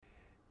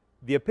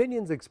The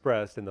opinions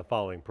expressed in the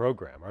following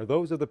program are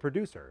those of the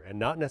producer and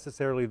not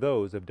necessarily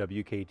those of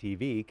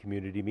WKTV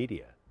Community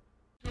Media.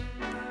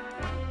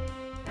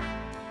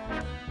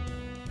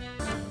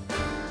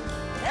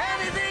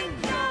 Anything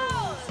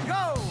goes!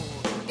 Go!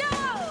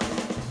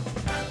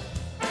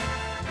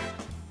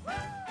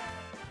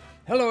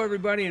 Hello,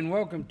 everybody, and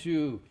welcome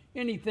to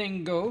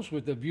Anything Goes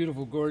with the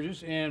beautiful,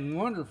 gorgeous, and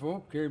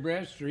wonderful Carrie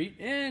Bradstreet,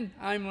 and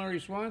I'm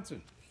Larry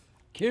Swanson.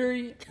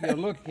 Carrie, you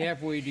look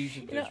halfway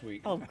decent this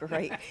week. Oh,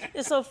 great.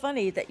 It's so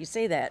funny that you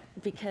say that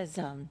because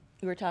you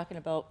were talking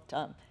about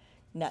I'm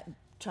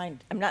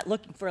not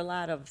looking for a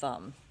lot of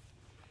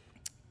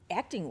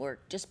acting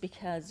work just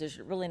because there's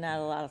really not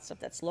a lot of stuff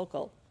that's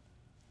local.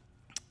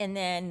 And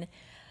then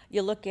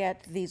you look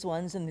at these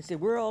ones and they say,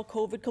 we're all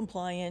COVID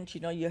compliant,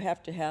 you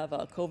have to have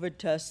COVID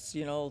tests,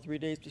 3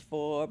 days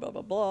before, blah,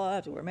 blah, blah,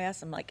 have to wear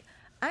masks. I'm like,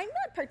 I'm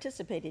not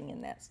participating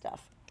in that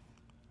stuff.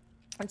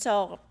 And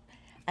so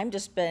I'm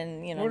just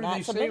been, What do not they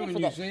say submitting when for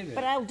you that. say that?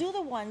 But I'll do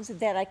the ones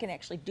that I can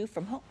actually do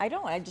from home.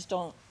 I just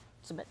don't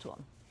submit to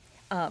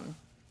them.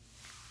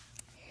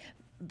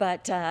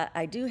 But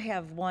I do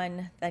have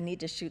one I need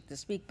to shoot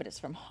this week, but it's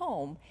from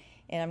home,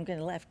 and I'm going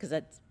to laugh because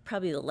that's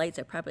probably the lights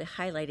are probably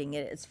highlighting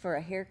it. It's for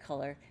a hair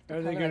color.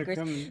 Are they going to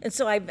come? And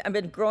so I've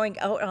been growing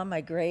out on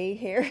my gray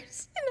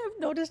hairs, and I've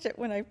noticed it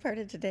when I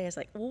parted today. I was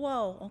like,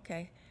 whoa,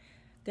 okay,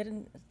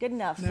 good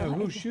enough. No, So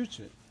who shoots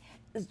it?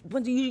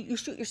 when you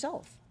shoot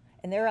yourself,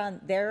 and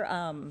they're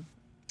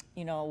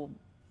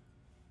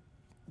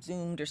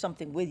zoomed or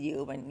something with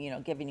you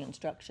and giving you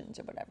instructions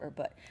or whatever,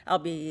 but I'll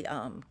be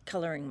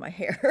coloring my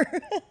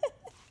hair.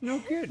 No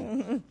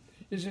kidding.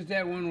 Is it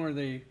that one where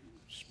they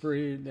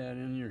sprayed that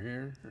in your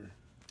hair? Or?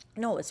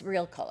 No, it's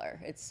real color.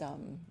 It's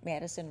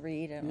Madison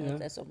Reed. I don't know Yeah. if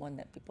that's the one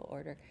that people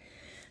order.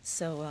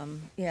 So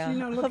yeah, See,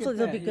 now look hopefully at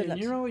they'll that. be good. And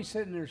you're always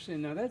sitting there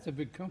saying, now that's a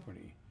big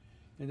company,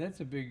 and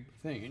that's a big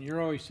thing, and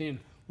you're always saying,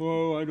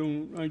 oh,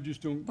 I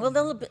just don't.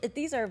 Well,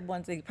 these are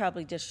ones that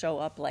probably just show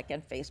up like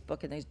on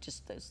Facebook, and there's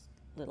just those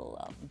little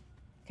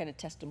kind of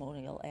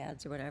testimonial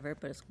ads or whatever.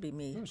 But it's gonna be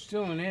me. Well, it's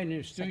still an ad,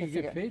 and still I you can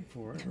get figure- paid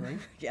for it, right?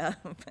 Yeah,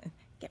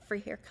 get free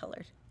hair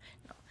colored.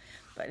 No.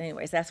 But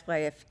anyways, that's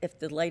why if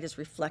the light is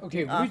reflecting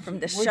Okay, off from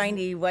the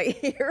shiny white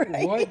hair,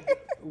 right?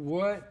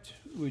 What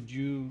would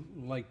you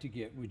like to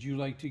get? Would you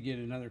like to get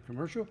another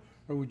commercial,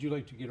 or would you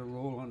like to get a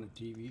role on a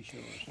TV show?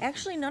 Or something?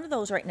 Actually, none of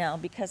those right now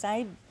because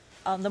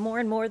the more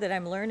and more that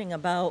I'm learning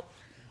about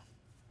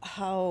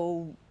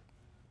how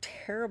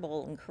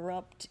terrible and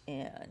corrupt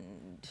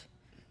and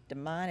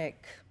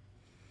demonic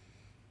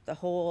the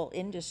whole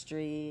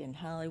industry and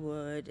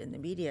Hollywood and the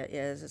media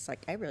is, it's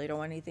like I really don't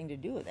want anything to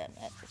do with them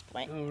at this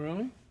point. Oh,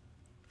 really?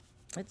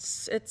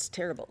 It's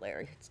terrible,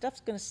 Larry.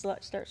 Stuff's going to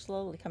start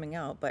slowly coming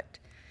out, but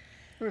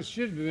Well, it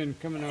should have been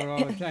coming out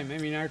all the time. I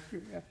mean,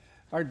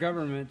 our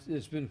government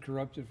has been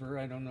corrupted for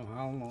I don't know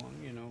how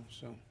long,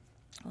 so.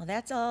 well,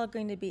 that's all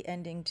going to be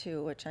ending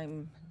too, which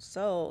I'm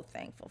so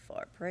thankful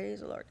for.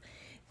 Praise the Lord.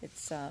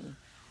 It's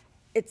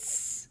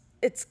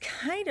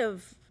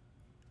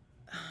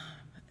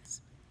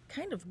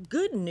kind of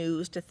good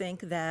news to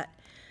think that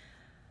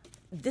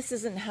this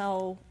isn't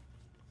how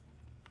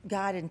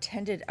God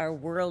intended our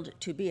world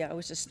to be. I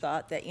always just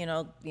thought that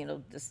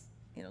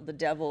the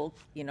devil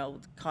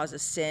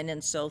causes sin,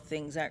 and so we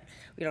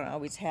don't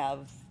always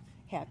have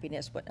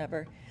happiness,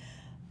 whatever.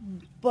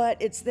 But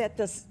it's that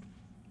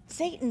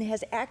Satan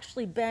has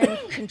actually been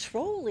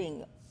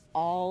controlling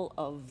all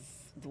of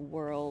the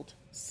world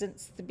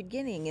since the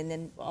beginning, and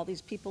then all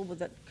these people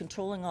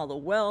controlling all the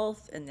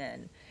wealth, and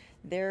then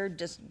they're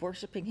just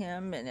worshiping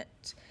him,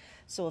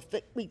 so if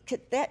we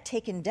get that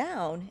taken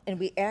down and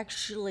we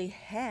actually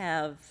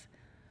have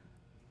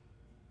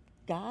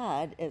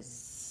God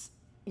as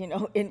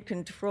in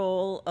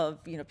control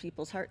of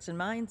people's hearts and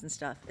minds and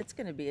stuff, it's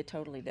going to be a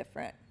totally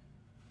different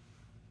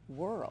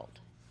world,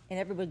 and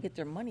everybody get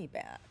their money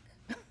back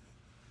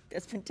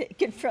that's been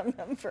taken from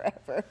them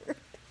forever.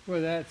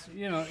 Well, that's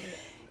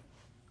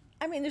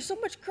I mean, there's so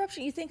much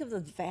corruption. You think of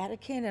the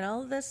Vatican and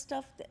all of this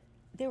stuff.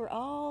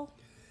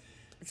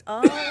 It's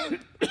all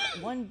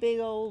one big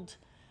old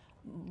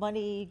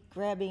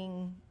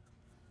money-grabbing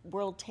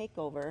world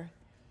takeover.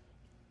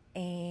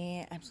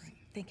 And I'm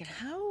thinking,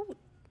 who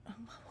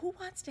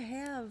wants to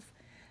have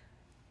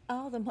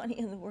all the money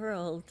in the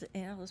world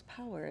and all those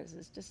powers?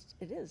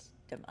 It is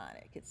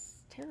demonic.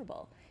 It's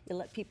terrible. You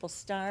let people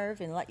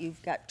starve and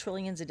you've got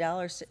trillions of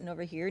dollars sitting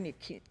over here, and you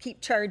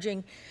keep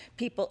charging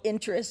people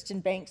interest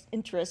and banks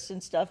interest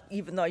and stuff,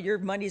 even though your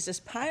money's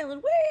just piling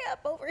way up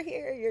over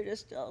here. You're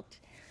just,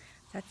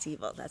 that's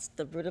evil. That's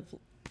the root of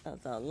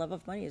the love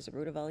of money is the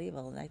root of all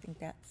evil, and I think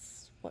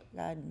that's what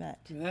God meant.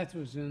 that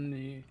was in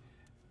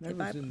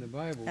the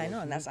Bible. I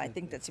know, and wasn't I it?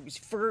 think that's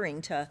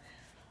referring to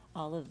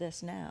all of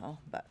this now.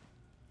 But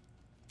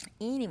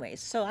anyways,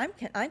 so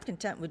I'm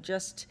content with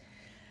just.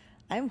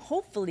 I'm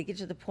hopefully get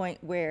to the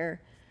point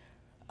where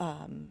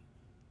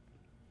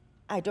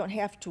I don't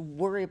have to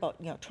worry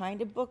about trying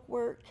to book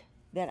work.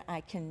 That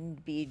I can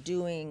be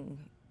doing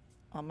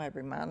all my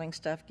remodeling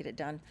stuff, get it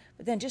done,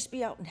 but then just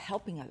be out and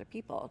helping other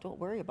people. Don't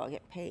worry about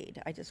getting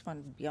paid. I just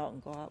want to be out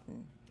and go out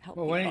and help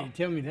Well, people. why didn't you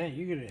tell me that?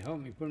 You're gonna help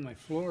me put my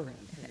floor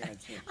in. For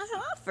God's sake.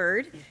 I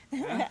offered.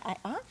 I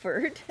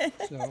offered.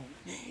 So,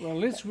 well, at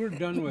least we're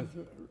done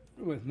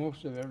with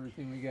most of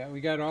everything we got.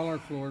 We got all our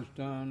floors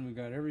done. We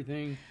got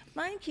everything.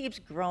 Mine keeps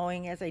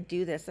growing as I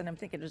do this, and I'm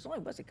thinking it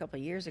was a couple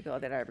of years ago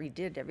that I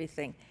redid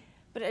everything.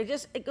 But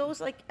it goes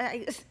like,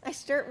 I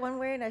start one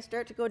way and I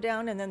start to go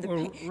down, and then the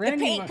Well, paint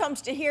Randy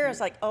comes to here. It's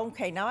like,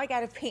 okay, now I got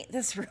to paint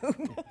this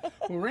room.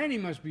 Well, Randy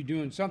must be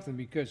doing something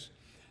because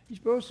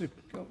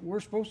we're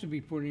supposed to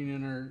be putting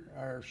in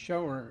our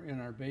shower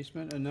in our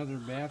basement, another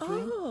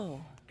bathroom.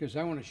 Oh, Because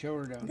I want a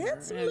shower down there.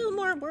 that's a little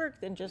more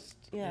work than just,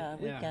 Yeah.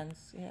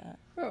 weekends, yeah.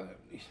 Well,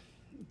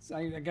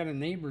 I got a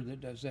neighbor that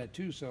does that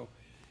too, so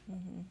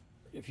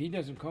if he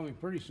doesn't call me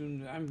pretty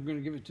soon, I'm going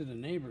to give it to the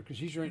neighbor because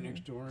he's right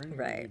next door anyway.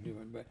 Right. To do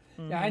it. But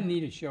yeah, I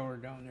need a shower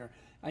down there.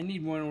 I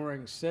need one where I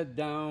can sit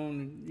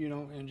down,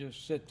 and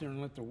just sit there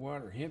and let the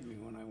water hit me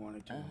when I want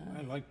it to.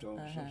 I like those;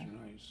 those are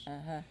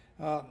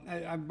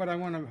nice. But I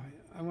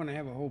want to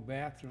have a whole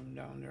bathroom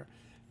down there.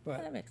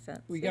 But That makes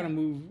sense. we yeah. got to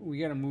move. We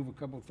got to move a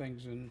couple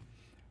things, and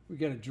we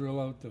got to drill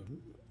out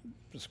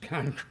this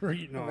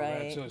concrete and all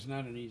that. Right. So it's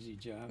not an easy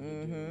job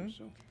to do.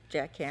 So.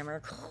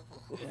 Jackhammer.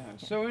 Yeah.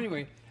 So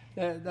anyway,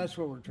 that's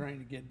what we're trying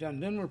to get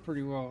done. Then we're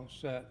pretty well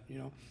set.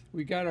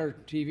 We got our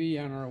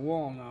TV on our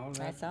wall now.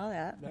 I saw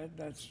that.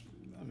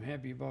 I'm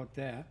happy about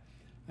that.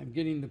 I'm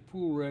getting the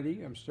pool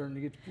ready. I'm starting to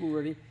get the pool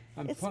ready.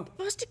 It's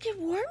supposed to get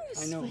warm I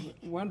this know week.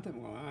 one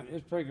thing. Well,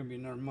 it's probably gonna be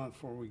another month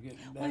before we get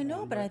that. I know,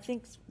 one, but I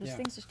think yeah.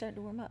 things are starting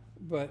to warm up.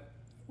 But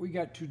we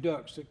got 2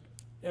 ducks that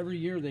every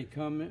year they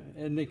come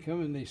and they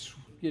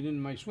get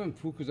in my swim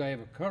pool because I have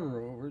a cover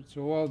over it.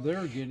 So all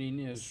they're getting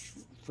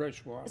is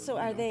fresh water. So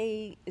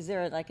is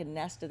there like a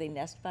nest? Do they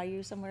nest by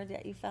you somewhere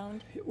that you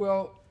found?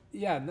 Well,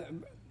 yeah.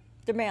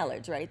 They're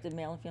mallards, right? The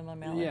male and female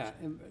mallards? Yeah,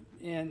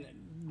 and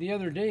the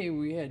other day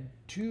we had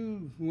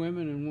 2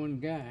 women and 1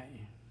 guy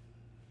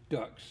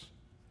ducks.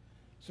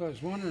 So I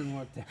was wondering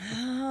what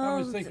I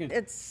was thinking.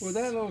 Well,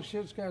 that little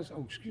shit's got.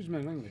 Oh, excuse my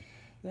language.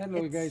 That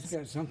little guy's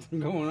got something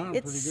going on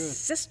It's pretty good.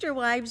 sister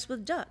wives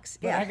with ducks.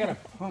 But yeah. I got to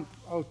pump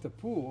out the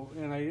pool,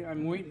 and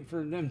I'm waiting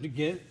for them to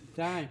get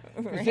time.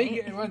 'Cause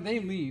they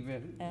leave,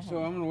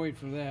 so I'm going to wait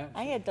for that.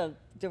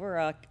 There were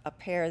a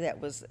pair that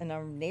was in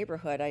our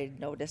neighborhood. I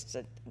noticed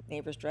a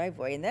neighbor's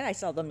driveway, and then I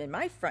saw them in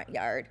my front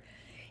yard.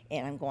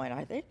 And I'm going,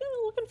 are they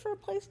looking for a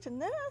place to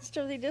nest,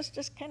 or are they just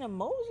kind of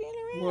moseying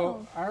around?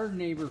 Well, our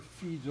neighbor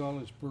feeds all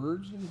his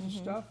birds and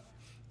stuff,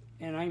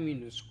 and I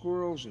mean the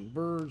squirrels and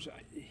birds.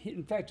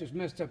 In fact, it's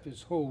messed up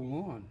his whole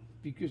lawn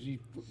because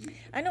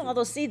I know all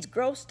those seeds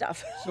grow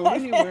stuff. So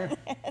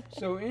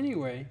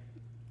anyway,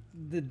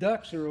 the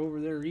ducks are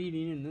over there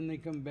eating, and then they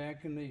come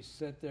back and they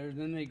sit there.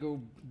 Then they go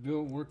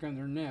work on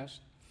their nest,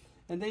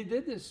 and they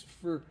did this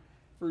for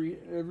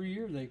every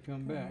year they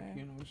come back.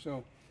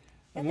 So.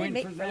 I'm And they waiting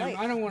make for for them. life.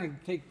 I don't want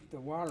to take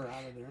the water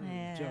out of there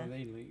until Yeah.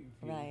 they leave.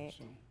 Right.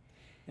 So.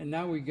 And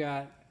now we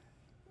got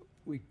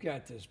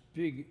this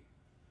big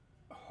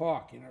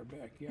hawk in our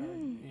backyard,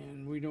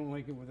 and we don't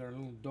like it with our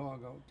little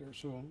dog out there,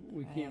 so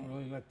we can't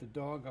really let the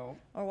dog out.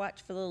 Or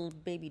watch for little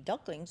baby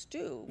ducklings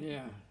too.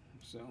 Yeah.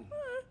 So.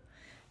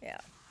 Yeah.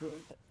 But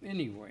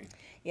anyway.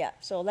 Yeah.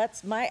 So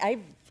that's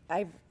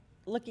I've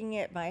looking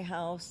at my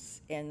house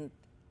and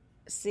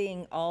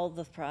seeing all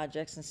the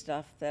projects and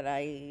stuff that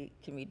I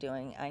can be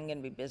doing. I'm going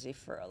to be busy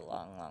for a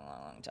long, long,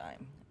 long, long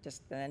time.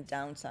 Just then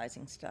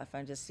downsizing stuff.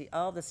 I just see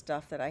all the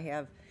stuff that I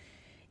have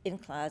in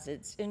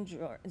closets, in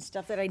drawers, and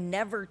stuff that I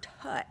never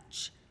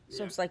touch.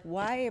 So it's like,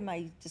 why am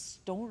I just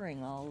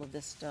storing all of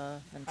this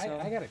stuff? And so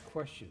I got a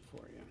question for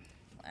you.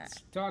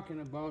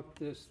 Talking about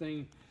this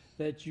thing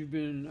that you've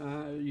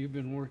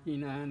been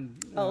working on.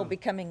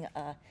 becoming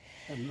a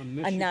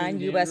Michigan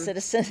non-U.S.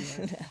 gander.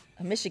 citizen,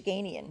 a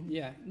Michiganian.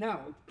 Yeah. Now,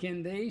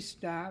 can they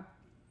stop,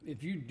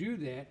 if you do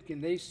that, can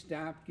they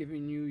stop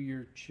giving you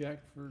your check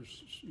for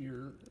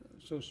your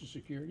Social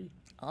Security?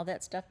 All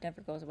that stuff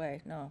never goes away.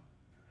 No,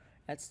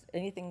 that's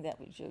anything that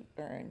you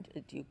earned,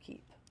 you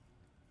keep.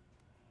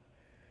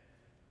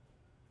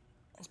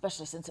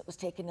 Especially since it was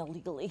taken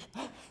illegally.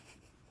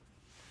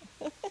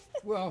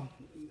 Well,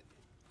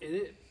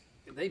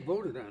 they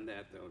voted on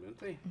that, though, didn't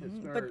they? As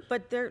far as-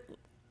 But there,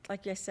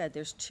 like I said,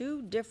 there's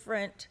 2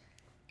 different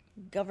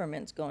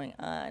governments going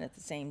on at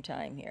the same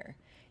time here.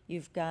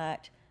 You've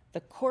got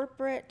the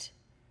corporate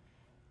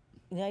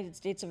United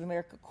States of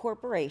America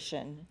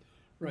Corporation,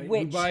 right, who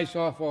which buys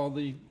off all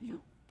the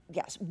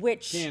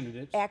which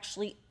candidates.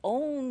 actually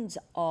owns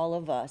all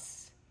of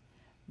us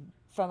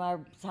from our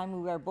time we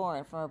were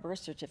born, from our birth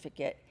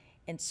certificate,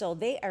 and so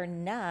they are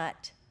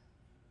not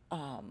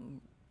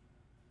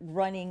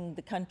running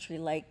the country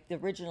like the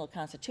original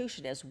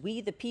Constitution is.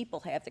 We, the people,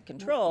 have the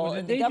control, Well, did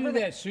and they the government.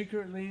 do that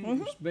secretly,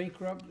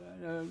 bankrupt?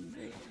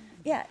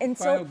 Yeah, and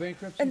file so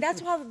bankruptcy and that's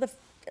for- how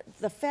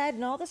the Fed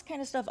and all this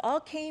kind of stuff all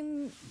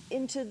came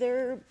into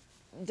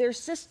their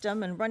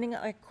system and running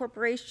a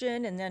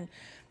corporation, and then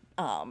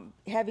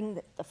having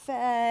the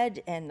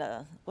Fed and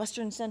the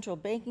Western Central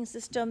Banking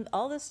System,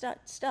 all this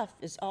stuff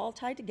is all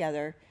tied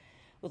together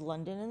with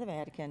London and the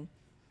Vatican,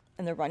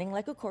 and they're running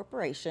like a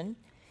corporation.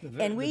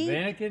 And The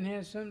Vatican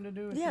has something to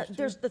do with yeah, this too?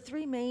 there's the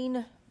three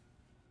main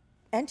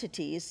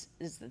entities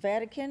is the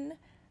Vatican,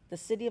 the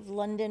City of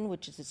London,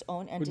 which is its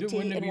own entity,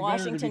 Wouldn't it in be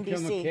Washington, better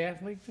to become a D.C.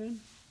 Catholic then?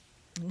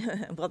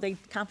 Well, they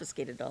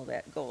confiscated all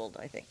that gold,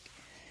 I think.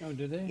 Oh,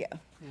 did they? Yeah.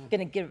 Going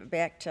to give it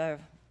back to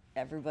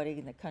everybody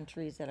in the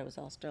countries that it was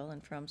all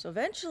stolen from. So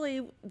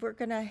eventually, we're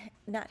going to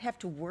not have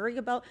to worry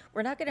about,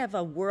 we're not going to have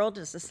a world,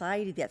 a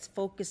society that's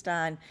focused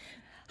on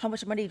how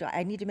much money do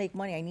I need to make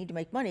money? I need to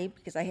make money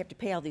because I have to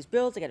pay all these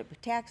bills, I got to pay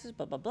taxes,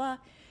 blah, blah, blah.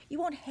 You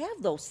won't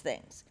have those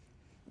things.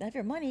 You have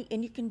your money,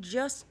 and you can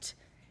just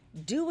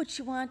do what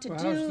you want to Well,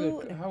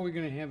 do. how are we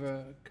going to have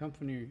a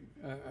company,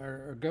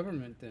 or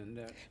government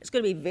then? It's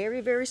going to be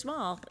very, very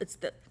small. It's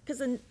because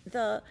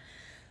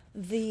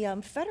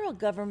the federal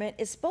government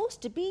is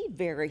supposed to be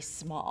very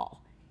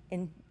small,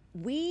 and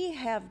we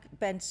have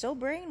been so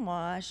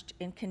brainwashed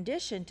and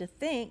conditioned to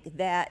think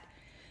that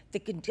the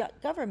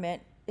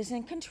government is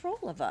in control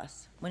of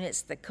us when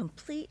it's the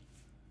complete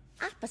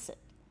opposite.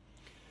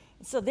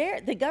 So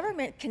the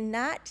government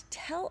cannot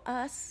tell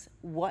us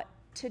what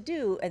to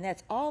do, and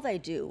that's all they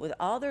do with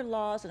all their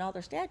laws and all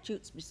their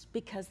statutes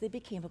because they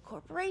became a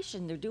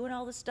corporation. They're doing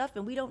all this stuff,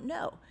 and we don't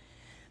know.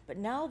 But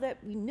now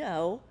that we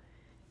know,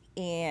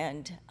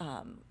 and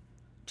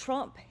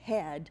Trump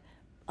had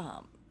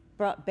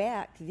brought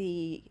back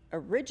the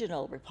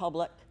original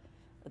republic,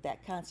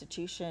 that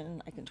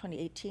constitution, like in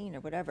 2018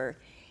 or whatever,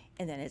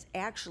 and then has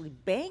actually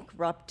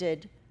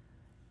bankrupted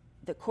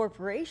the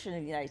corporation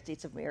of the United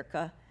States of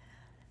America.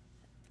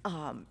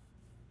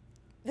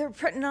 They're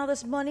printing all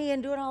this money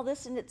and doing all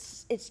this, and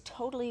it's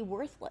totally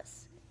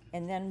worthless.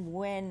 And then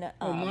when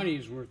money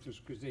is worthless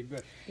because they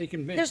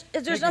can make there's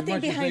make as nothing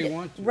much as behind they it,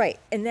 want to. right?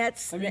 And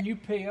that's I mean, you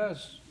pay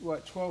us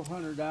what,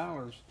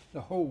 $1,200,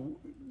 the whole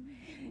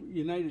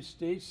United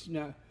States.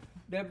 Now,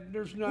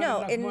 there's not no,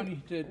 enough and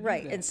money to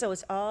right, do that. and so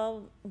it's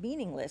all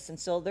meaningless. And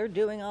so they're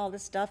doing all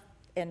this stuff,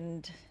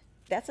 and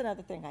that's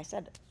another thing I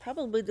said.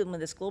 Probably when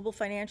this global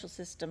financial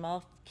system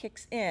all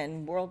kicks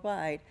in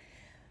worldwide,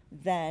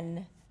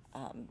 then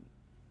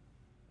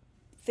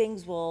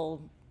things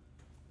will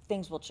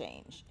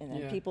change, and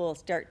then Yeah. people will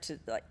start to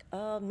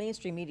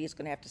mainstream media is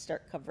going to have to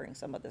start covering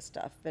some of this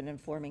stuff and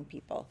informing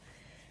people.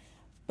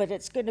 But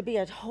it's going to be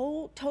a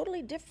whole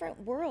totally different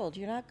world.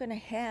 You're not going to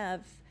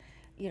have,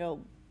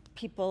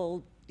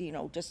 people,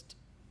 just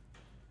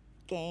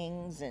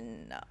gangs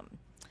and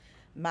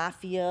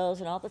mafias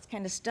and all this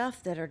kind of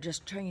stuff that are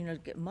just trying to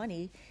get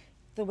money.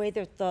 The way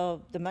that the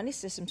money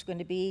system's going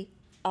to be,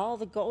 all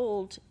the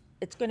gold,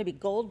 it's going to be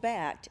gold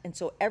backed, and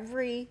so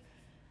every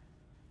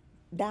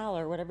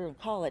dollar, whatever you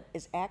call it,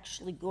 is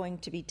actually going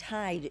to be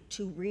tied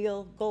to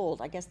real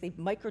gold. I guess they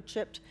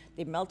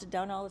melted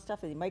down all this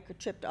stuff, and they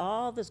microchipped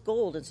all this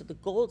gold, and so the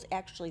gold's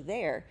actually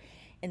there.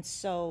 And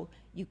so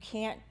you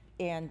can't,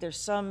 and there's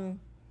some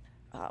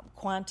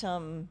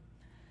quantum.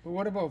 But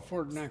what about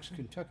Fort Knox,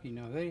 Kentucky?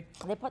 Now They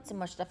put so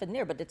much stuff in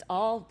there, but they're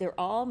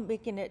all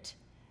making it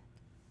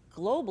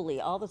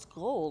globally. All this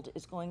gold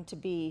is going to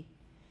be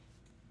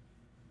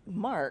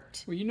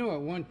marked. Well,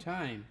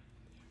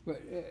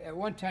 at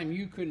one time,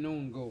 you couldn't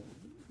own gold.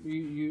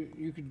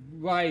 You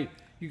could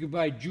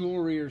buy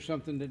jewelry or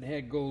something that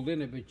had gold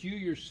in it, but you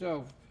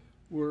yourself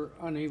were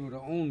unable to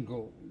own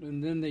gold.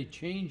 And then they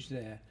changed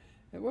that.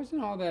 It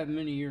wasn't all that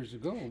many years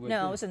ago. But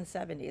No, it was in the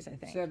 70s, I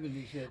think.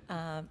 70s.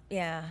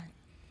 Yeah,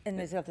 and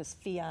there's got this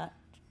fiat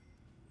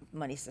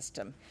money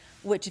system,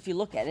 which if you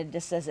look at it, it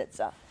just says it's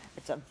a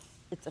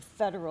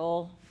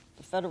federal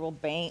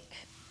bank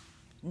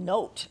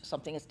note,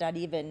 something. It's not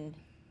even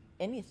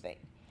anything.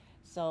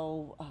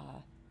 So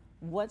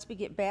once we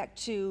get back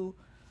to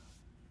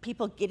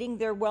people getting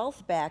their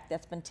wealth back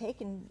that's been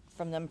taken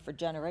from them for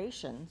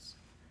generations,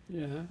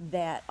 Yeah.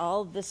 that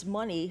all this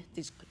money,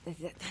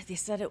 they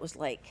said it was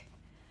like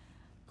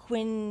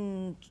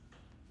quintillion,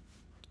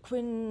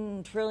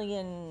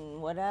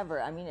 whatever.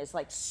 I mean, it's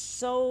like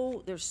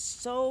there's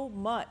so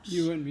much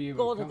You wouldn't be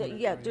able gold. to count it,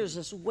 Yeah, right? there's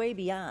this way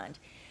beyond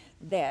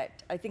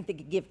that. I think they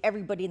could give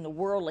everybody in the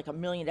world like $1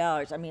 million.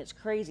 I mean, it's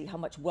crazy how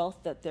much wealth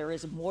that there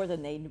is, more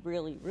than they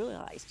really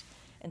realized.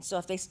 And so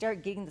if they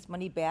start getting this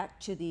money back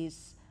to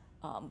these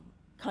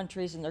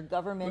countries, and their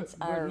governments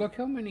But look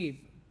how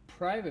many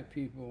private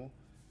people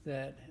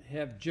that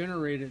have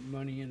generated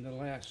money in the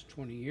last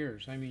 20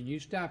 years. I mean, you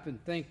stop and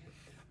think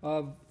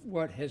of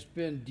what has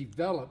been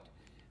developed.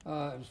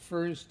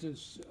 For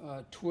instance,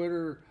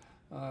 Twitter,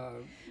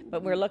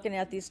 But we're looking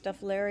at these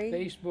stuff, Larry,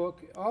 Facebook,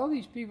 all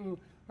these people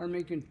are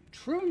making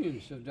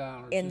trillions of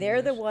dollars. in and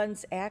they're the this.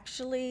 ones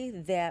actually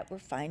that we're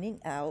finding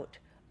out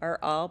are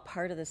all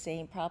part of the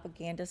same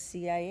propaganda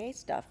CIA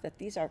stuff, that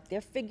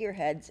they're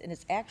figureheads, and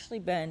it's actually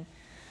been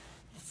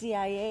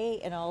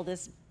CIA and all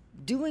this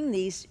doing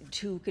these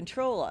to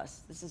control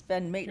us. This has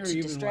been made Carrie, to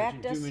you've been distract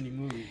watching us. too many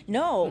movies.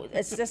 No,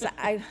 it's just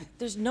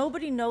there's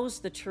nobody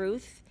knows the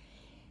truth,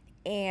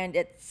 and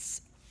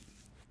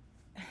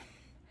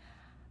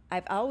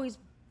I've always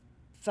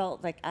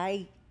felt like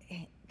I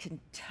can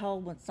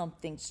tell when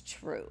something's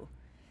true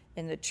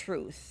and the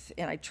truth,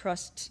 and I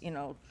trust,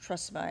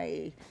 trust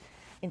my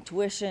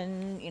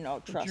intuition,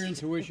 trust your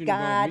intuition God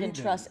about me and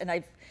then? trust,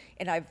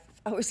 and I've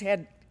always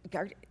had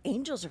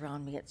angels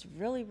around me. It's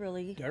really,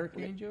 really Dark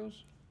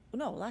angels?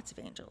 no, lots of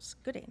angels,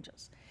 good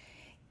angels.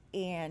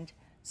 And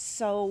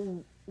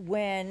so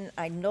when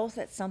I know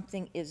that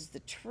something is the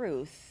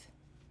truth,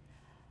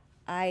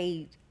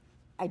 I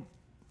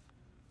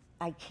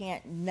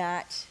can't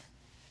not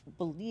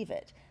believe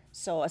it.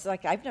 So it's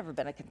like I've never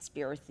been a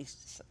conspiracy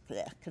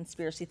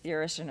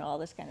theorist and all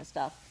this kind of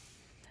stuff.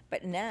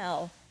 But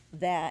now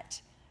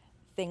that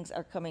things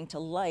are coming to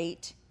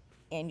light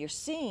and you're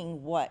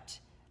seeing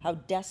how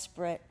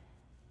desperate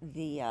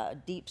the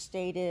deep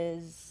state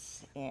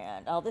is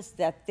and all this,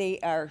 that they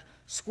are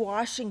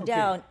squashing Okay.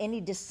 down any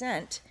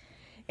dissent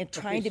and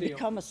trying to Okay,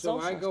 become a so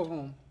socialist. I go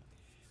home,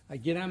 I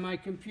get on my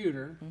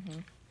computer, Mm-hmm.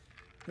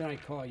 then I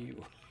call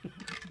you.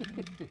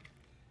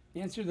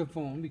 Answer the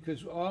phone,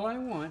 because all I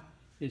want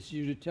is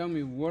you to tell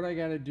me what I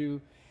gotta do.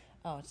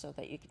 Oh, so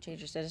that you can change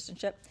your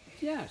citizenship?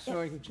 Yeah,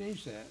 so I can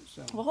change that,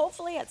 so. Well,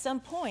 hopefully at some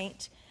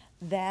point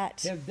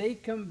that, Have they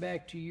come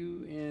back to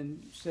you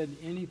and said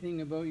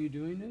anything about you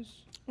doing this?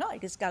 no, I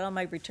just got all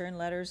my return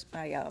letters,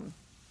 my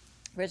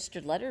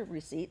registered letter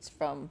receipts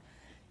from,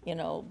 the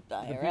people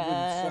that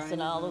IRS sign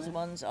and all on those it?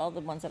 ones, all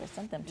the ones that I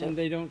sent them to. And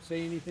they don't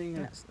say anything?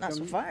 Not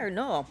so far,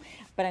 no.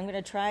 But I'm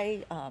gonna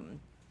try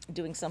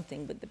doing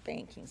something with the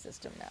banking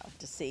system now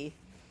to see,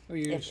 Oh,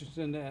 you're gonna if-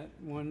 send that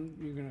one,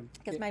 you're gonna.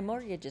 because my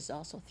mortgage is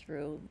also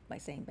through my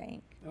same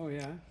bank. Oh,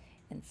 yeah?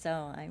 And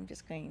so I'm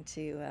just going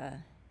to,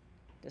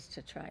 just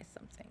to try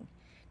something,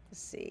 to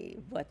see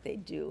what they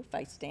do, if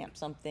I stamp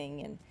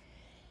something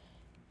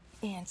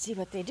and see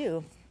what they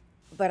do.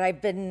 But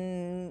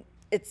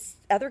it's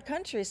other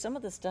countries, some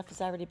of the stuff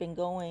has already been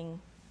going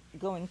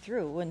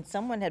through. When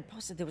someone had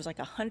posted, there was like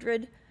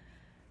 100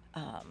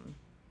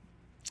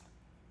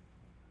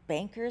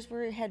 bankers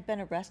had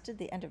been arrested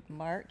the end of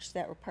March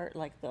that were part,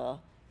 like the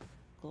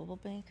global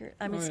banker.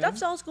 I mean, Oh, yeah?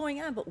 stuff's all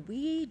going on, but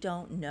we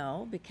don't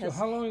know So because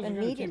how long is the it gonna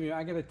media. take me?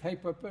 I gotta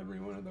type up every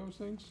one of those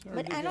things? Or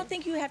But do I that- don't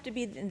think you have to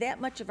be in that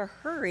much of a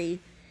hurry,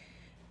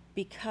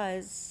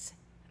 because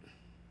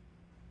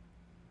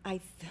I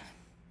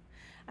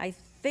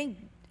think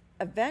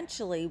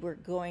eventually we're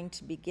going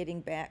to be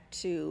getting back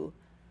to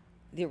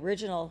the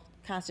original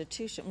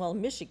Constitution. Well,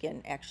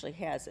 Michigan actually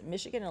has it.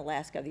 Michigan and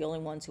Alaska are the only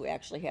ones who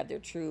actually have their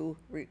true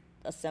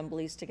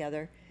assemblies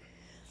together.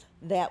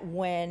 That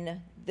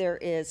when there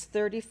is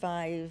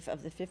 35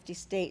 of the 50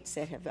 states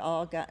that have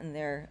all gotten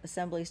their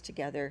assemblies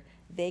together,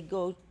 they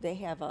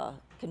have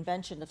a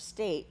convention of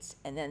states,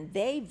 and then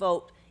they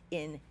vote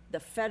in the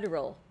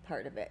federal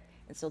part of it.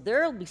 And so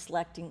they'll be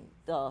selecting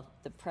the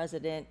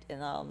president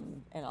and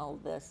all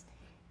of this.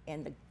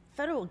 And the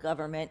federal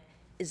government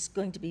is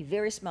going to be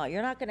very small.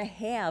 You're not going to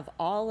have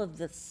all of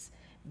this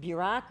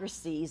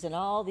bureaucracies and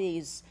all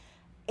these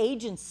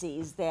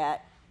agencies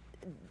that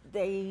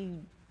they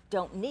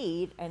don't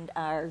need and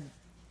are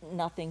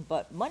nothing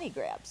but money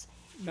grabs.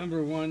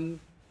 Number one,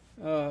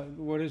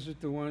 what is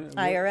it, the one?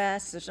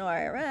 IRS, there's no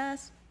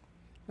IRS.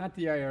 Not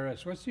the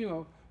IRS. What's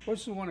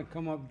the one that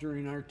come up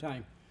during our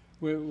time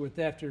with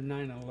after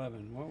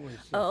 9/11? What was?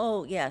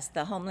 Oh, yes,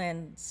 the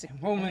Homeland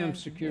Homeland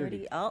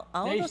Security. All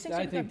of They- those things.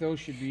 I are think good. those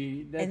should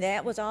be. And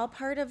that was all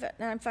part of it.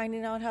 And I'm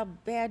finding out how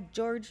bad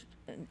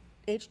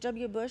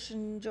H.W. Bush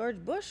and George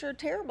Bush are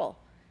terrible.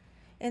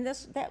 And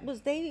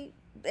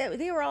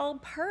they were all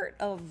part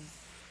of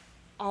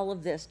all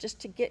of this just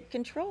to get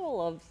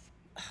control of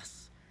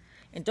us.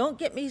 And don't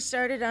get me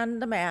started on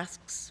the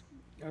masks.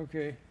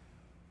 Okay,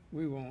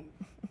 we won't.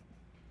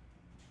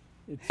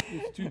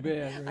 It's too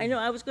bad. Right? I know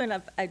I was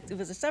it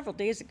was several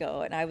days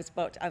ago, and I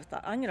thought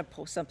I'm going to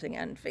post something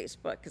on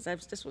Facebook because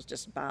this was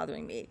just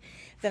bothering me.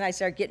 Then I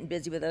started getting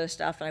busy with other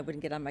stuff, and I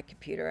wouldn't get on my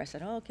computer. I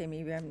said, oh, okay,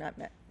 maybe I'm not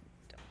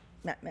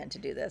meant to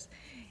do this.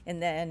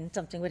 And then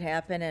something would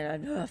happen,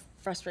 and it'd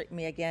frustrate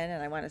me again,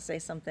 and I want to say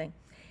something,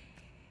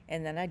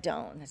 and then I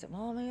don't. And I said,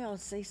 well, maybe I'll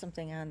say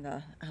something on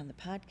the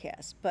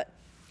podcast. But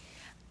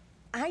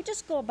I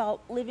just go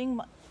about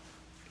living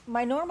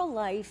my normal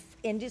life,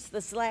 and just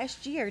this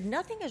last year,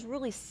 nothing has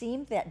really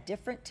seemed that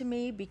different to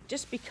me,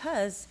 just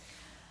because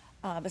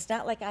it's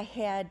not like I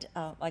had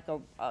like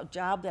a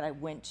job that I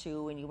went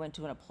to, and you went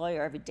to an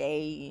employer every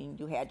day, and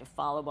you had to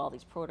follow all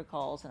these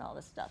protocols and all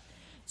this stuff.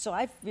 So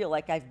I feel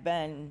like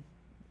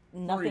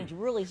nothing's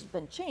really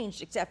been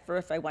changed, except for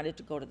if I wanted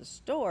to go to the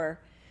store.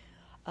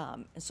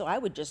 And so I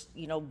would just,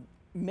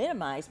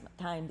 minimize the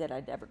time that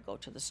I'd ever go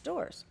to the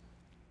stores.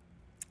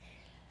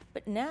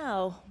 But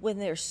now, when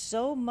there's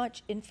so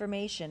much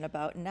information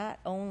about not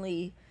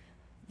only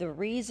the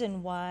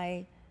reason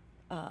why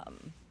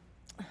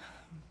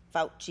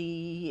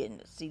Fauci and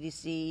the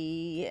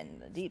CDC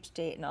and the deep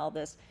state and all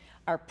this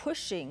are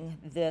pushing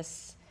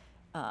this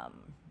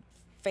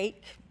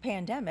fake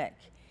pandemic,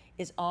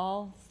 is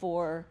all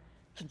for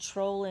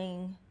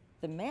controlling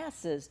the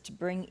masses to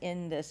bring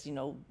in this,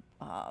 new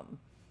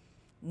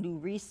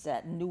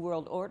reset, new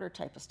world order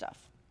type of stuff.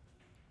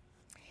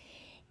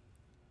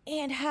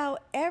 and how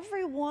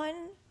everyone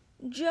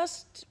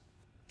just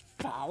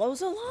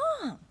follows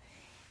along.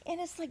 And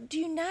it's like, do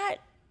you not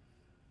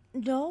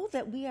know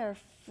that we are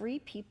free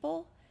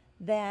people,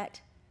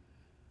 that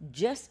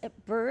just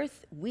at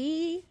birth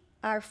we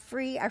are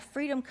free? Our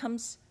freedom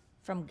comes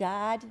from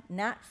God,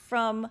 not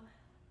from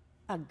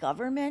a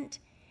government.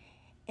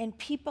 And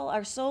people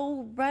are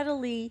so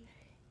readily,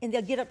 and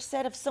they'll get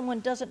upset if someone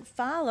doesn't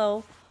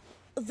follow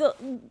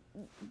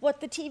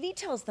what the TV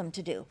tells them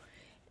to do.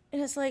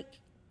 And it's like,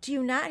 do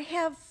you not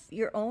have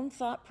your own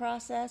thought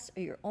process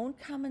or your own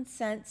common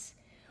sense,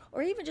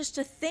 or even just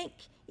to think,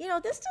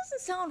 this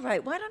doesn't sound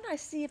right. Why don't I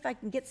see if I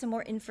can get some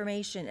more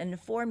information and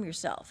inform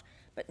yourself?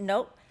 But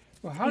nope.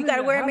 Well, You got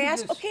to wear a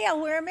mask? Okay,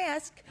 I'll wear a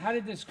mask. How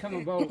did this come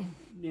about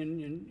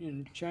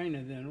in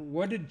China then?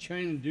 What did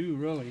China do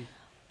really?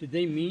 Did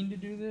they mean to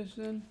do this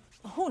then?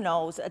 Who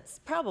knows? It's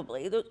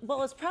probably, it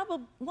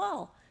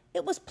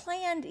was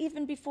planned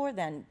even before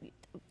then.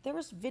 There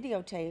was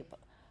videotape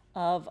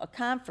of a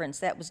conference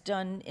that was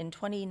done in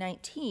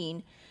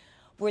 2019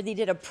 where they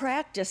did a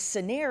practice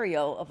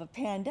scenario of a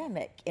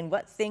pandemic and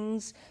what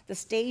things, the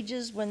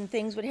stages when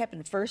things would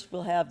happen. First,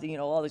 we'll have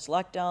all these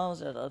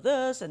lockdowns,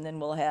 this, and then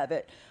we'll have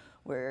it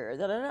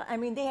where, I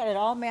mean, they had it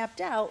all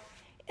mapped out.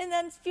 And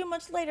then a few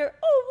months later,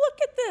 oh,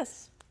 look at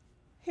this.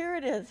 Here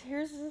it is.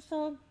 Here's this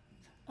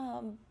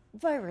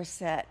virus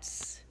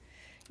that's,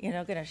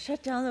 going to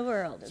shut down the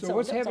world. So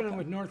what's happening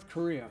with North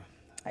Korea?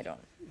 I don't.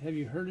 Have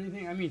you heard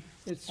anything? I mean,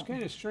 it's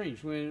kind of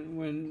strange.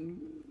 When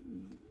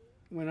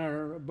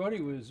our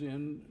buddy was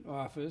in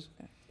office,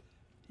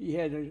 he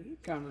had a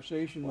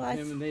conversation with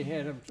him, and they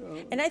had a.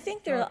 And I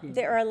think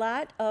there are a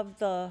lot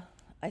of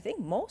I think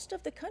most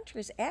of the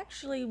countries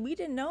actually, we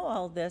didn't know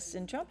all this,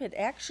 and Trump had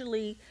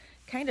actually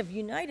kind of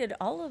united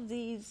all of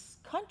these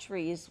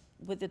countries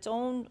with its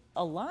own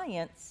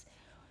alliance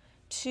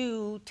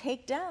to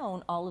take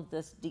down all of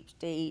this deep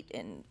state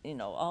and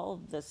all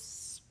of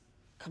this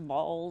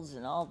cabals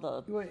and all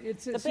the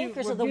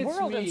bankers of the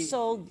world. And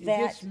so that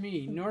gets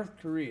me, North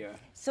Korea.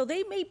 So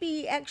they may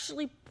be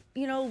actually,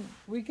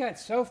 we got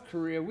South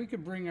Korea. We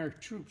could bring our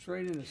troops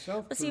right into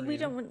South Korea. See,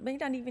 may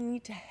not even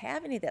need to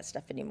have any of that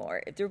stuff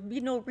anymore. There would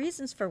be no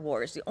reasons for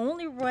wars. The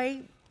only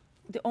reason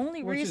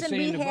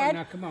we had.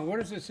 Now, come on. What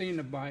does it say in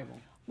the Bible?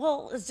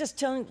 Well, it's just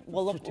telling.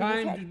 Well, look, the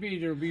time to be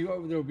there'll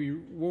be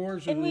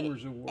wars and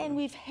rumors of wars. And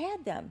we've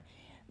had them,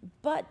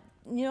 but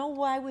you know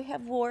why we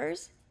have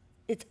wars?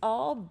 It's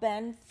all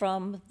been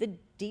from the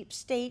deep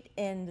state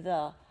and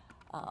the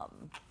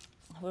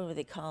what do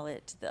they call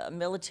it? The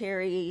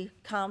military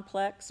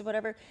complex or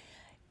whatever.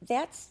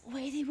 That's the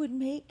way they would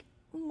make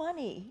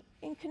money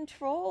and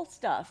control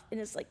stuff. And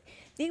it's like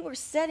they were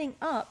setting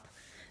up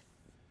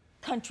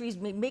countries,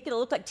 make it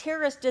look like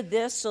terrorists did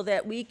this so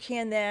that we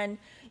can then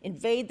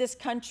invade this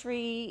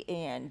country,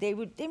 and they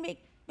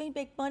make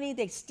money.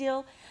 They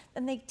steal,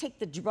 and they take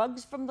the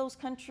drugs from those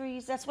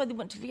countries. That's why they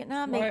went to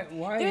Vietnam. They're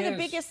the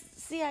biggest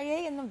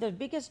CIA and the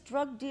biggest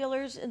drug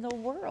dealers in the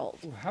world.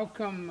 How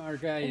come our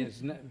guy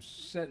is not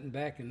sitting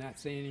back and not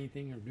saying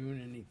anything or doing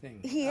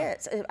anything? He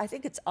is. I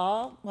think it's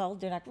all, well,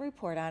 they're not going to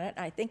report on it.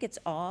 I think it's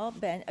all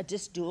been a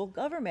just dual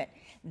government,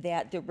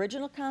 that the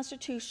original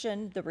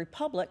Constitution, the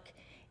Republic,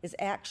 is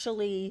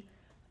actually,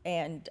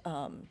 and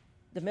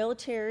the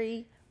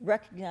military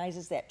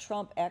recognizes that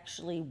Trump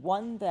actually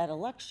won that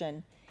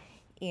election,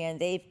 and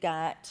they've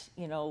got,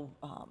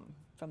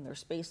 from their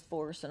Space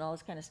Force and all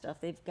this kind of stuff,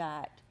 they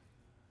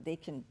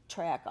can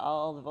track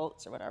all the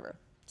votes or whatever.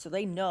 So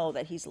they know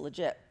that he's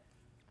legit.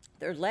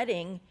 They're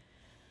letting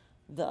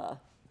the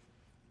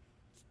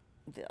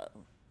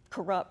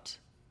corrupt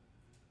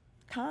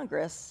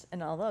Congress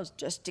and all those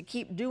just to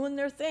keep doing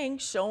their thing,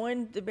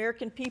 showing the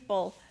American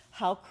people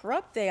how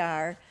corrupt they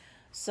are,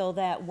 so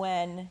that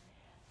when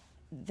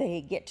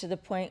they get to the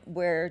point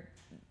where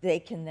they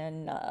can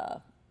then,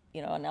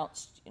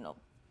 announce,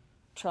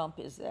 Trump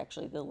is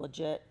actually the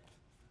legit,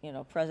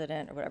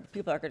 president or whatever,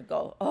 people are going to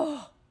go,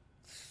 oh,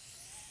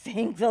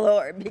 thank the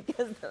Lord,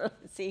 because they're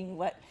seeing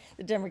what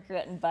the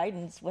Democrat and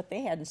Biden's, what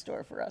they had in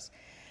store for us.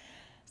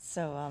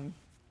 So,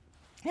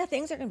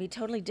 things are going to be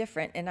totally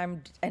different, and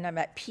I'm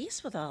at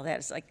peace with all that.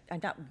 It's like I'm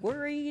not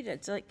worried.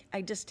 It's like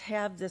I just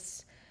have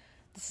this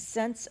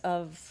sense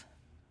of,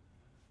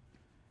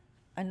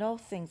 I know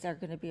things are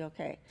going to be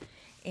okay.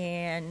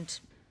 And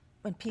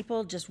when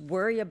people just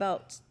worry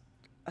about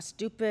a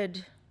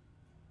stupid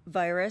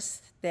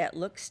virus that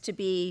looks to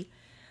be,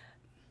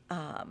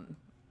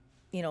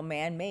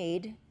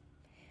 man-made,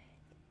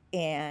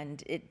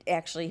 and it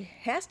actually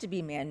has to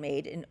be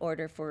man-made in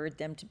order for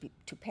them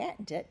to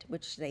patent it,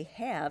 which they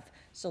have.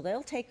 So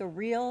they'll take a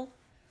real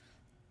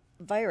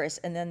virus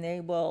and then they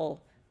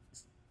will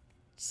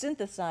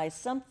synthesize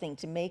something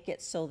to make it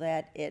so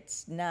that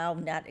it's now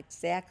not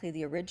exactly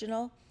the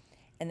original,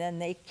 and then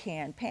they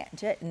can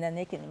patent it, and then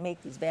they can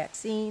make these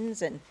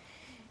vaccines and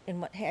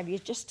what have you,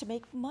 just to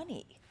make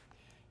money.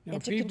 Now,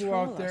 and to people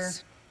control out there,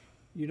 us.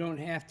 You don't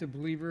have to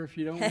believe her if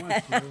you don't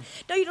want to.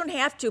 No, you don't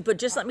have to, but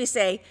just let me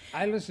say,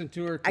 I listened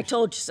to her. I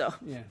told you so.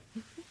 Yeah.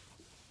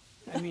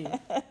 I mean,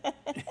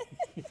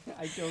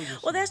 I told you.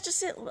 Well, that's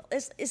just it.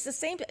 It's the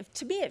same.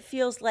 To me, it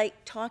feels like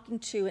talking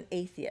to an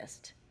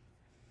atheist.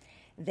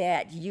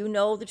 That you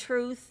know the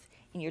truth,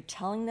 and you're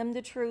telling them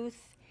the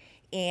truth,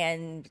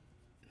 and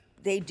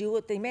they do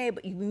what they may,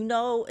 but you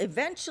know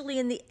eventually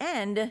in the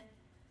end,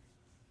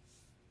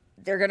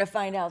 they're going to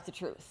find out the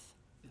truth.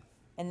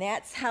 And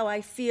that's how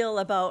I feel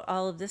about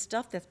all of this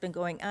stuff that's been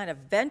going on.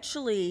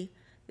 Eventually,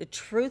 the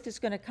truth is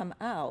going to come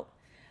out,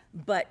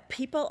 but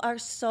people are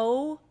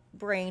so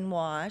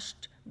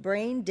brainwashed,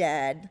 brain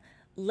dead,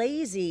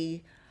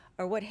 lazy,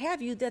 or what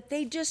have you, that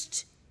they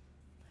just,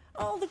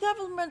 oh, the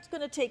government's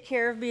going to take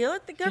care of me.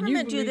 Let the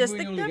government do this. We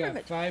The only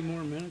government. got 5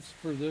 more minutes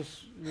for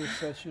this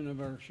session of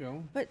our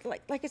show. But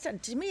like I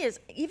said, to me,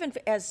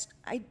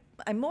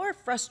 I'm more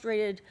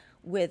frustrated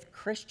with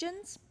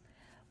Christians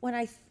when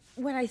I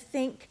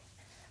think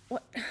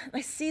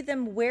I see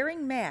them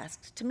wearing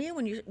masks. To me,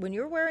 when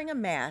you're wearing a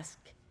mask,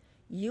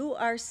 you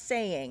are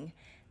saying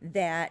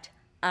that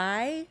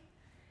I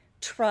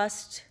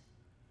trust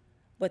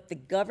what the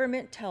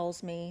government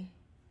tells me.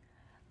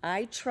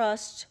 I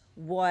trust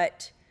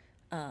what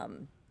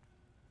the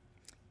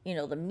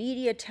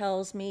media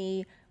tells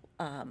me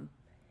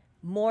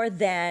more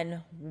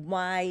than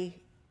my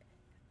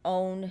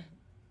own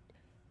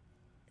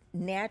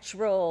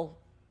natural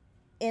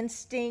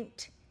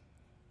instinct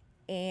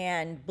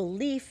and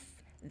belief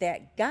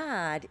that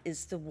God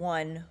is the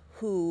one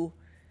who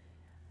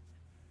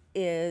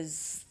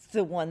is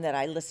the one that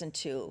I listen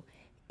to.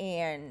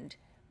 And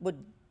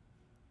would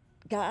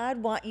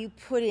God want you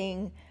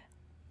putting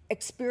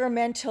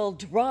experimental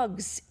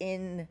drugs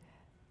in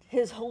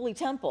his holy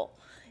temple?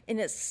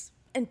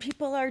 And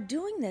people are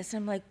doing this.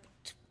 I'm like,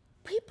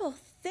 people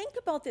think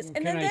about this.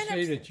 Can I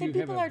say that you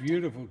have a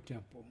beautiful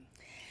temple?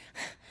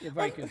 If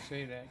I can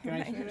say that. Can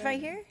I say that? Right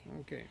here?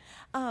 Okay.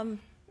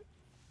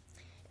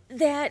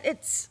 That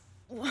it's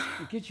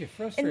It gets you and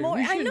frustrated. more.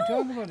 We I shouldn't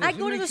know. talk about this. I It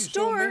go to the makes you so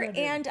store mad.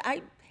 and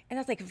I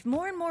was like, if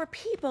more and more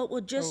people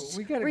will just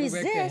We got to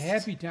resist, go back to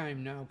happy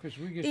time now because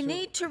we get they so.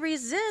 need to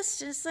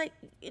resist. And it's like,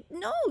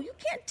 no, you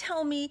can't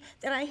tell me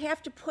that I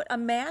have to put a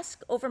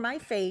mask over my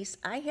face.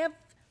 I have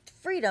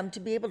freedom to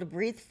be able to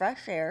breathe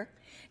fresh air,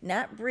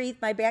 not breathe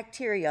my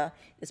bacteria.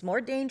 It's more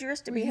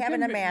dangerous to be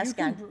having a mask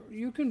on.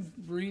 You can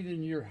breathe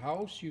in your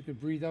house. You can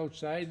breathe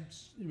outside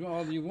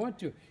all you want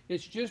to.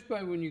 It's just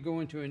by when you go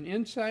into an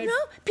inside. No,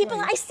 people.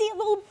 place.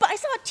 I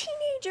saw a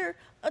teenager,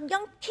 a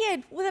young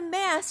kid with a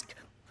mask,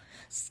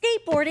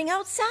 skateboarding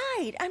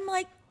outside. I'm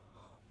like,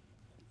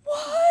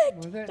 what?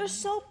 Well, They're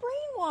so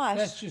brainwashed.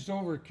 That's just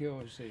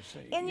overkill, as they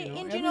say. And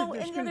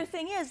there's the other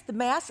thing is, the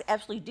masks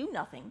actually do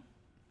nothing.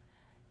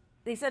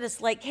 They said it's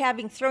like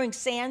throwing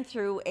sand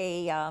through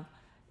a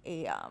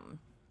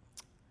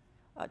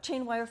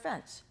chain wire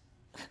fence.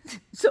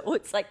 So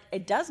it's like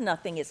it does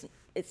nothing.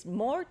 It's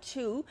more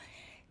to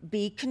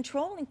be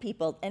controlling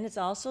people, and it's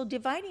also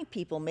dividing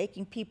people,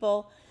 making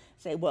people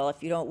say, well,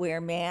 if you don't wear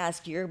a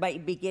mask, you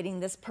might be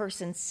getting this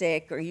person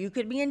sick, or you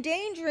could be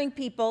endangering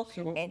people.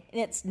 And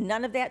it's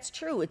none of that's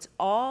true. It's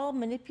all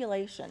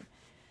manipulation.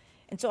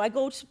 And so I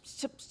go to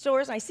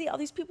stores and I see all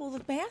these people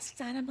with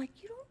masks on. I'm like,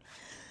 you don't.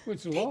 Well,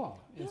 it's law.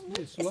 It's law.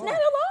 It's not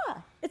a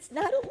law. It's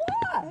not a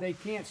law. They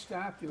can't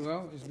stop you.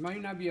 Well, it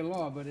might not be a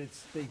law, but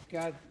they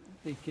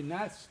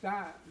cannot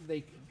stop.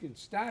 They can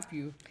stop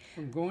you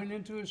from going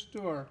into a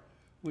store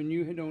when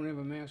you don't have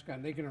a mask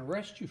on. They can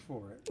arrest you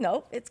for it.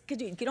 No,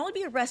 you can only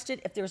be arrested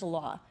if there's a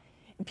law.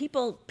 And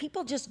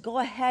people just go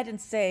ahead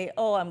and say,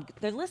 oh,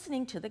 they're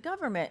listening to the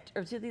government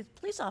or to these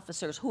police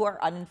officers who are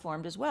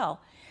uninformed as well.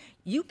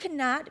 You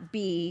cannot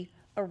be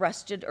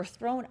arrested or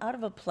thrown out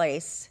of a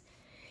place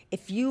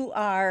if you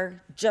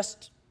are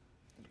just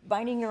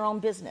minding your own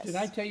business. Did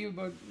I tell you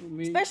about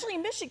me? Especially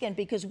in Michigan,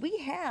 because we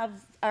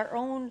have our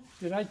own.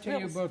 Did I tell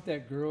you rules. about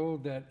that girl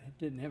that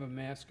didn't have a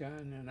mask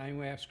on? And I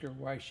asked her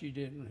why she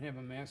didn't have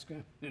a mask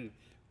on and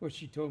what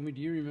she told me. Do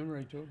you remember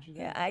I told you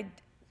that?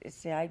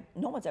 Yeah,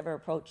 no one's ever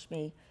approached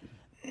me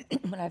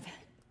when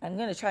I'm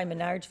going to try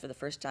Menards for the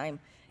first time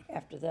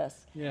after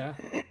this. Yeah.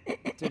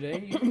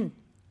 Today?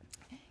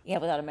 Yeah,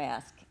 without a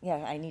mask.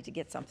 Yeah, I need to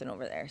get something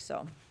over there,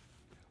 so.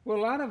 Well, a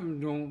lot of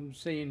them don't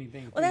say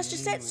anything. Well, that's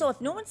just it. So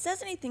if no one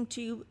says anything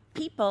to you,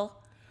 people,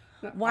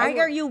 why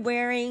are you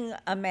wearing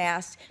a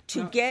mask?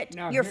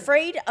 You're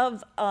afraid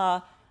of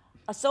a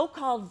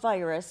so-called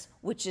virus,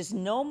 which is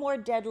no more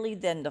deadly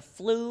than the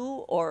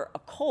flu or a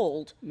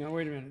cold. Now,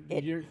 wait a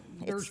minute.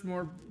 There's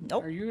more.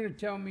 Nope. Are you going to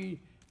tell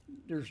me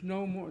there's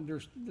no more?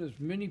 There's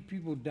many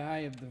people die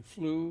of the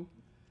flu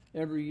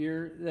every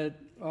year. That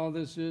all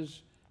this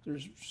is.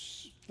 There's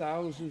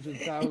thousands and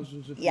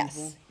thousands of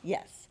people.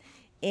 Yes.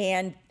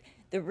 And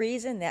the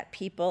reason that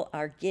people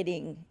are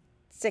getting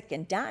sick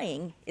and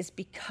dying is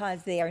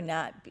because they are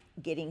not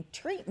getting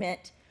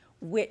treatment,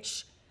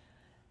 which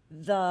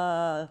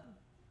the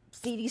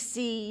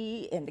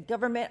CDC and the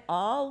government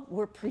all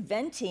were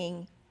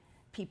preventing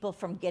people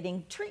from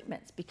getting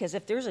treatments. Because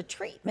if there's a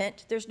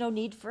treatment, there's no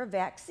need for a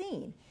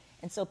vaccine.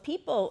 And so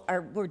people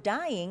were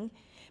dying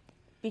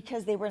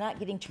because they were not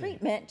getting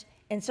treatment.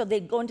 And so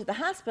they'd go into the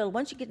hospital.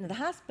 Once you get into the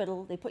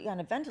hospital, they put you on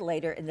a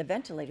ventilator, and the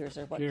ventilators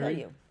are what kill Carrie?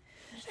 you.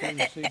 It's time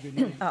to say good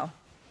night. Oh,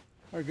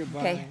 Or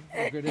goodbye,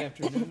 Okay. or good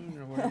afternoon,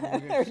 or whatever we're or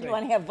going to do say. you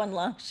want to have one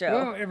long show?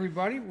 Well,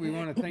 everybody, we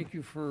want to thank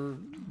you for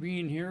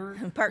being here.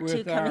 Part two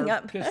with coming our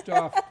up. Pissed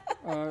off.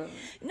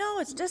 No,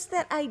 it's just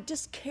that I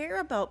just care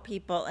about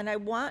people, and I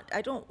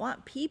don't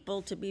want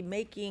people to be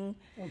making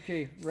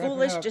Okay, wrap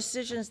foolish it up.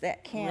 decisions that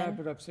Wrap can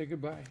it up. Say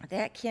goodbye.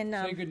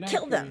 kill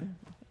goodnight, them.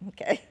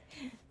 Okay,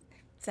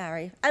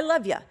 sorry. I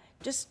love you.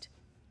 Just,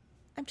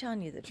 I'm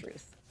telling you the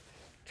truth.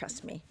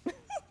 Trust me.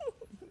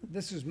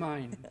 This is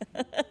mine.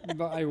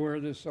 But I wear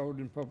this out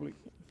in public.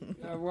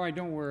 Well, I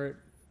don't wear it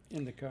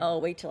in the car. Oh,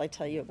 wait till I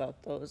tell you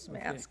about those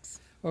masks.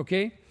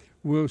 Okay,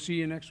 we'll see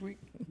you next week.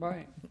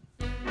 Bye.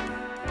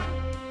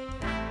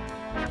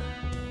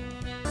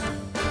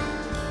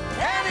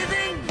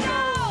 Anything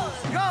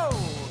goes. Go.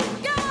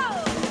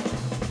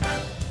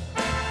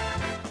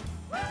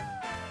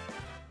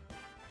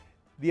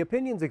 The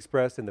opinions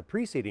expressed in the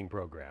preceding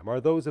program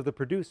are those of the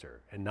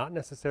producer and not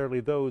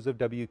necessarily those of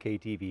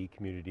WKTV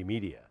Community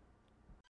Media.